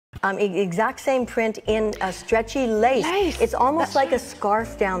Exact same print in a stretchy lace. It's almost like a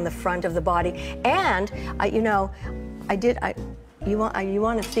scarf down the front of the body. And you know, you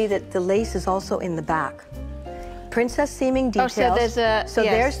want to see that the lace is also in the back. Princess seaming details. Oh, so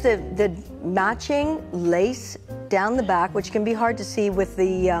there's a there's the matching lace down the back, which can be hard to see with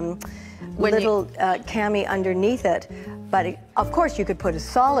the little cami underneath it. But of course, you could put a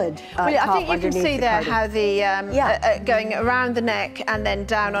solid top I think you can see there cardi. how the going around the neck and then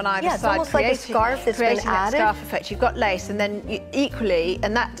down on either side. It's almost like a scarf that's been added. That scarf effect. You've got lace, and then equally,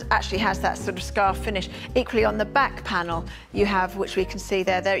 and that actually has that sort of scarf finish. Equally on the back panel, you have, which we can see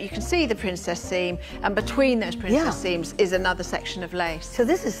there. There you can see the princess seam, and between those princess seams is another section of lace. So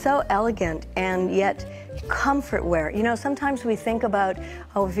this is so elegant and yet comfort wear. You know, sometimes we think about,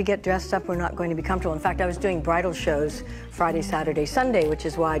 oh, if we get dressed up, we're not going to be comfortable. In fact, I was doing bridal shows Friday, Saturday, Sunday, which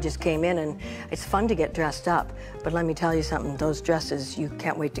is why I just came in, and it's fun to get dressed up. But let me tell you something, those dresses, you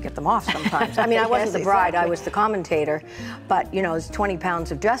can't wait to get them off sometimes. I mean, I wasn't the bride, I was the commentator, but you know, it's 20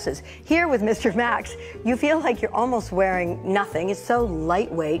 pounds of dresses. Here with Mr. Max, you feel like you're almost wearing nothing. It's so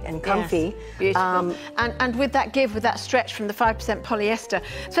lightweight and comfy. Yes, beautiful. And with that give, with that stretch from the 5% polyester,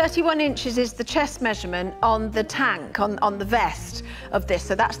 31 inches is the chest measurement on the tank, on the vest of this.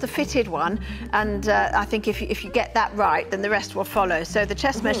 So that's the fitted one, and I think if you get that right, then the rest will follow. So the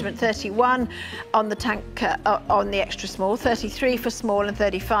chest measurement 31 on the tank, on the extra small, 33 for small and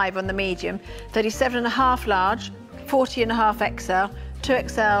 35 on the medium, 37.5 large, 40.5 XL,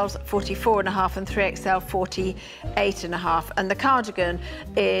 2XLs 44.5 and 3XL 48.5, and the cardigan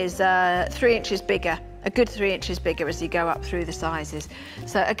is 3 inches bigger, a good 3 inches bigger as you go up through the sizes.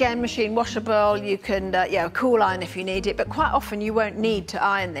 So again, machine washable. You can a cool iron if you need it, but quite often you won't need to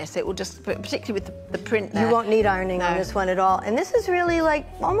iron this. It will just, particularly with the print there. You won't need ironing on this one at all. And this is really like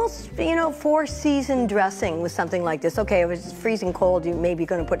almost, you know, 4-season dressing with something like this. Okay, if it's freezing cold, you may be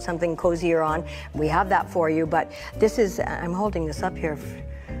going to put something cozier on. We have that for you, but this is, I'm holding this up here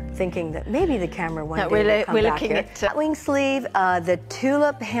thinking that maybe the camera one day will come back here. Wing sleeve, the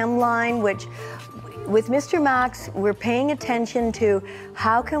tulip hemline, which with Mr. Max, we're paying attention to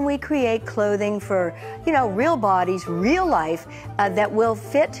how can we create clothing for, you know, real bodies, real life, that will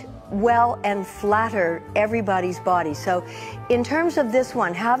fit well and flatter everybody's body. So in terms of this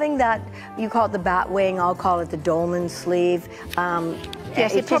one, having that, you call it the bat wing, I'll call it the dolman sleeve.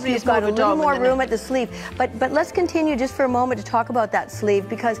 Yes, it probably has got a little more room at the sleeve. But let's continue just for a moment to talk about that sleeve,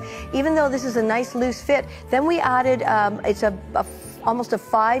 because even though this is a nice loose fit, then we added, it's almost a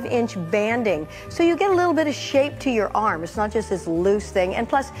 5-inch banding. So you get a little bit of shape to your arm. It's not just this loose thing. And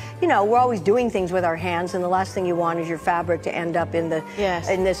plus, you know, we're always doing things with our hands, and the last thing you want is your fabric to end up in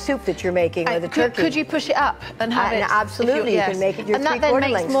the soup that you're making or the turkey. Could you push it up and have it? Absolutely, you can make it your 3/4 length sleeve. And that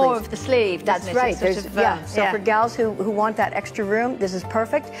then makes more of the sleeve. That's right. So for gals who want that extra room, this is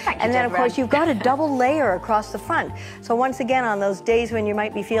perfect. And then, of course, you've got a double layer across the front. So once again, on those days when you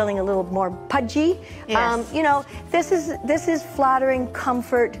might be feeling a little more pudgy, you know, this is flattering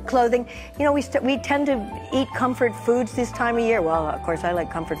comfort clothing. You know, we tend to eat comfort foods this time of year. Well, of course, I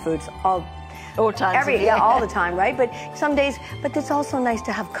like comfort foods all times. All the time, right? But some days, but it's also nice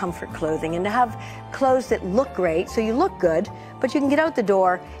to have comfort clothing and to have clothes that look great, so you look good, but you can get out the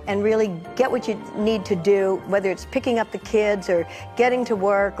door and really get what you need to do, whether it's picking up the kids or getting to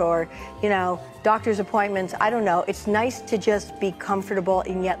work or, you know, doctor's appointments, I don't know. It's nice to just be comfortable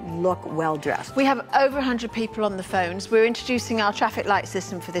and yet look well dressed. We have over 100 people on the phones. We're introducing our traffic light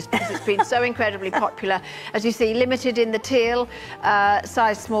system for this because it's been so incredibly popular. As you see, limited in the teal,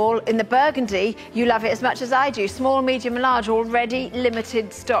 size small. In the burgundy, you love it as much as I do. Small, medium and large, already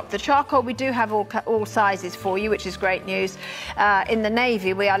limited stock. The charcoal, we do have all sizes for you, which is great news. In the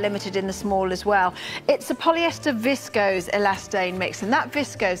navy, we are limited in the small as well. It's a polyester viscose elastane mix, and that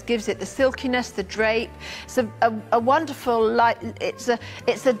viscose gives it the silkiness, the drape. It's a wonderful light. It's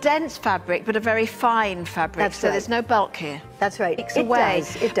a dense fabric, but a very fine fabric. That's so right. There's no bulk here. That's right.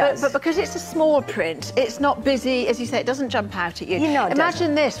 It does. But because it's a small print, it's not busy, as you say. It doesn't jump out at you. You know,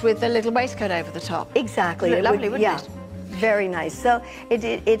 imagine this with a little waistcoat over the top. Exactly. It'd look lovely, wouldn't it? Very nice. So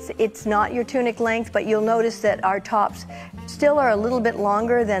it's not your tunic length, but you'll notice that our tops still are a little bit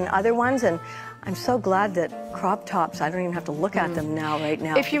longer than other ones, and I'm so glad that crop tops, I don't even have to look at them right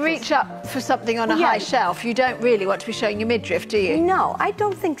now. If you reach up for something on a high shelf, you don't really want to be showing your midriff, do you? No, I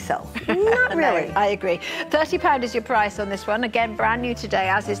don't think so. Not really. No, I agree. £30 is your price on this one. Again, brand new today,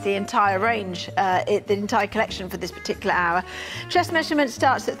 as is the entire range, the entire collection for this particular hour. Chest measurement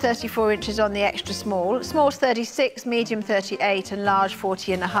starts at 34 inches on the extra small. Small's 36, medium 38, and large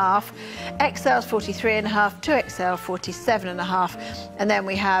 40.5. XL's 43.5, 2XL 47.5. And then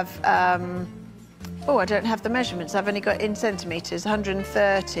we have Oh, I don't have the measurements. I've only got in centimetres,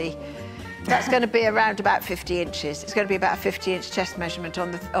 130. That's going to be around about 50 inches. It's going to be about a 50-inch chest measurement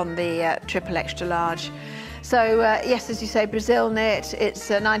on the triple extra large. So, yes, as you say, Brazil knit, it's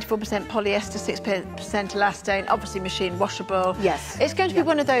 94% polyester, 6% elastane, obviously machine washable. Yes. It's going to be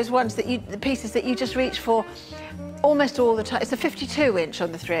one of those ones that the pieces that you just reach for almost all the time. It's a 52-inch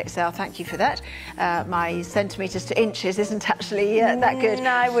on the 3XL, thank you for that. My centimetres to inches isn't actually that good.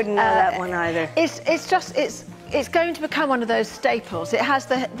 No, I wouldn't know that one either. It's going to become one of those staples. It has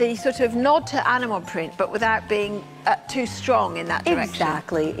the sort of nod to animal print, but without being too strong in that direction.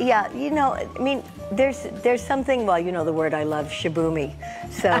 Exactly. Yeah, you know, I mean, there's something, well, you know the word I love, shibumi.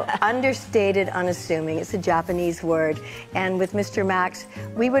 So understated, unassuming. It's a Japanese word. And with Mr. Max,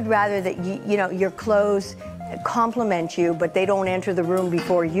 we would rather that, you know, your clothes compliment you, but they don't enter the room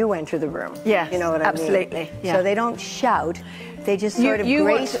before you enter the room. Yes, you know what I mean? absolutely. Yeah. So they don't shout. They just sort of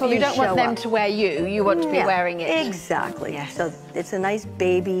gracefully You don't want them to wear you. You want to be wearing it. Exactly. Yes. So it's a nice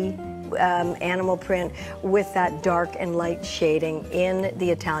baby animal print with that dark and light shading in the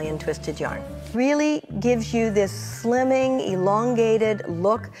Italian twisted yarn. Really gives you this slimming, elongated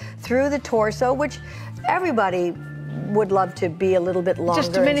look through the torso, which everybody would love to be a little bit longer.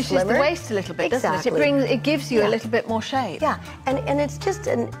 Just diminishes and the waist a little bit, exactly. doesn't it? It gives you a little bit more shape. Yeah, and it's just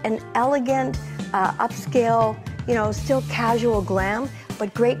an elegant, upscale, you know, still casual glam,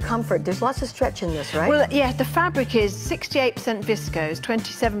 but great comfort. There's lots of stretch in this, right? Well, yeah, the fabric is 68% viscose,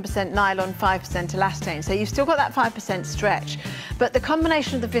 27% nylon, 5% elastane. So you've still got that 5% stretch. But the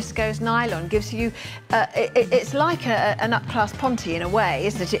combination of the viscose nylon gives you, it's like an up-class ponte in a way,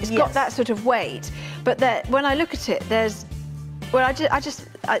 isn't it? It's got that sort of weight. But when I look at it, there's, well,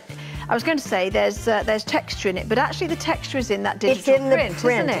 I was going to say there's texture in it, but actually the texture is in that digital print,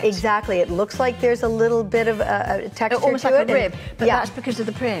 isn't it? Exactly. It looks like there's a little bit of a texture almost to like it. a rib, but that's because of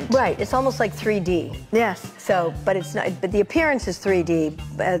the print. Right. It's almost like 3D. Yes. So, but it's not. But the appearance is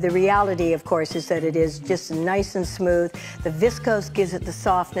 3D. The reality, of course, is that it is just nice and smooth. The viscose gives it the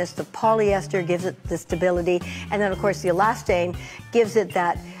softness. The polyester gives it the stability, and then of course the elastane gives it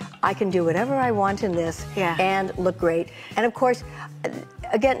that. I can do whatever I want in this and look great. And of course,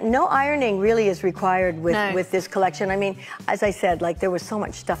 again, no ironing really is required with this collection. I mean, as I said, like there was so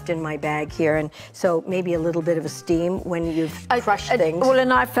much stuffed in my bag here, and so maybe a little bit of a steam when you've crushed things. Well,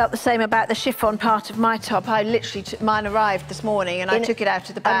 and I felt the same about the chiffon part of my top. I literally, mine arrived this morning and I took it out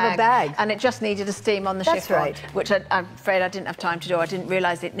of the bag. And it just needed a steam on the chiffon, which I'm afraid I didn't have time to do. I didn't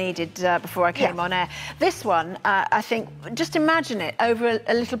realise it needed before I came on air. This one, I think, just imagine it over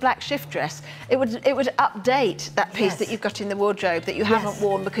a little black shift dress. It would update that piece that you've got in the wardrobe that you haven't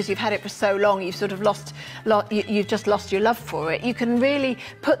worn because you've had it for so long. You've sort of you've just lost your love for it. You can really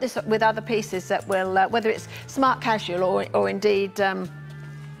put this with other pieces that will, whether it's smart casual or indeed.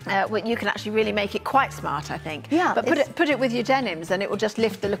 Well, you can actually really make it quite smart, I think. Yeah. But put it with your denims and it will just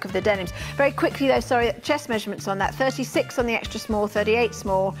lift the look of the denims. Very quickly though, sorry, chest measurements on that. 36 on the extra small, 38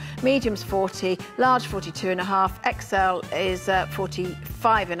 small, medium's 40, large 42.5, XL is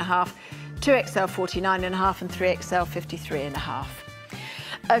 45.5, 2XL 49.5 and 3XL 53.5.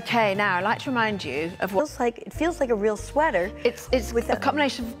 Okay, now I'd like to remind you of what it feels like a real sweater. It's with a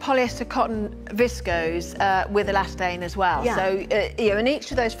combination of polyester, cotton, viscose with elastane as well. Yeah. So you know, and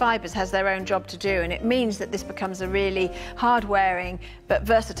each of those fibres has their own job to do, and it means that this becomes a really hard-wearing but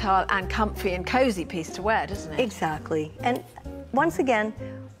versatile and comfy and cosy piece to wear, doesn't it? Exactly. And once again,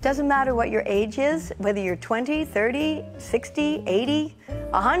 doesn't matter what your age is, whether you're 20, 30, 60, 80,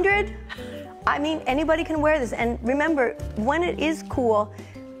 100. I mean, anybody can wear this. And remember, when it is cool,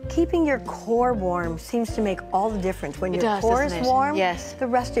 keeping your core warm seems to make all the difference. When your core is warm, the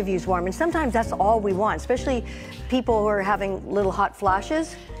rest of you is warm. And sometimes that's all we want, especially people who are having little hot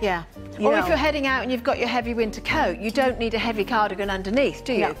flashes. Yeah. Or if you're heading out and you've got your heavy winter coat, you don't need a heavy cardigan underneath,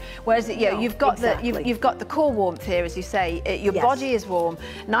 do you? No. Whereas you've got you've got the core warmth here, as you say. Your body is warm,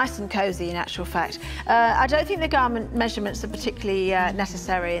 nice and cosy in actual fact. I don't think the garment measurements are particularly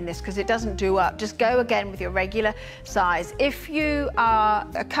necessary in this because it doesn't do up. Just go again with your regular size. If you are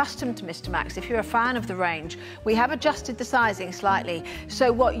accustomed to Mr. Max, if you're a fan of the range, we have adjusted the sizing slightly.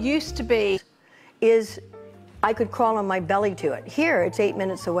 So what used to be is I could crawl on my belly to it. Here, it's 8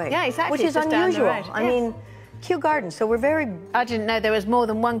 minutes away. Yeah, exactly. Which is unusual. I mean, Kew Garden. So we're very... I didn't know there was more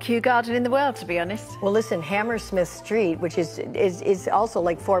than one Kew Garden in the world, to be honest. Well, listen, Hammersmith Street, which is also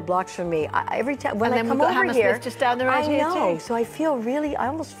like 4 blocks from me. Every time when I come over here, just down the road here too. So I feel really, I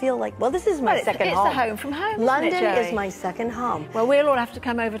almost feel like, well, this is my second home. It's the home from home. London is my second home. Well, we'll all have to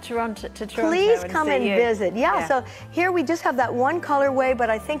come over to Toronto. Please come and visit. Yeah. So here we just have that one colorway, but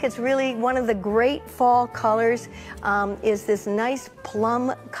I think it's really one of the great fall colors. Is this nice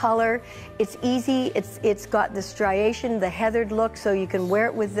plum color. It's easy. It's got the striation, the heathered look, so you can wear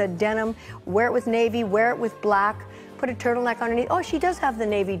it with the denim, wear it with navy, wear it with black. Put a turtleneck underneath. Oh, she does have the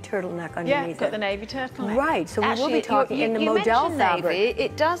navy turtleneck underneath. Yeah, it's got the navy turtleneck. Right, so we will be talking in the modal fabric. Navy,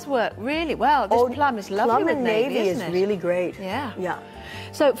 it does work really well. This plum is lovely. Plum and navy is really great. Yeah. Yeah.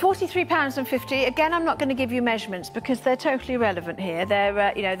 So £43.50. Again, I'm not going to give you measurements because they're totally irrelevant here.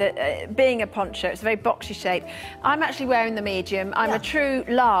 They're, you know, being a poncho, it's a very boxy shape. I'm actually wearing the medium. I'm a true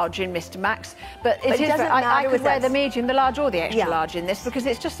large in Mr. Max, but it doesn't matter. I could wear the medium, the large, or the extra large in this because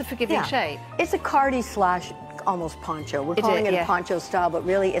it's just a forgiving shape. It's a cardi slash almost poncho. We're calling it a poncho style, but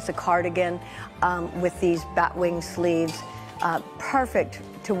really it's a cardigan with these batwing sleeves. Perfect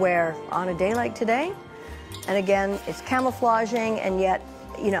to wear on a day like today. And again, it's camouflaging and yet,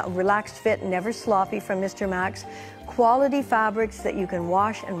 you know, relaxed fit, never sloppy from Mr. Max. Quality fabrics that you can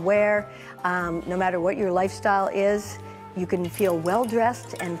wash and wear, no matter what your lifestyle is. You can feel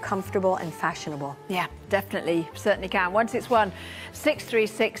well-dressed and comfortable and fashionable. Yeah, definitely, certainly can. Once it's won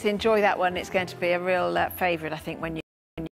 636, enjoy that one. It's going to be a real favourite, I think, when you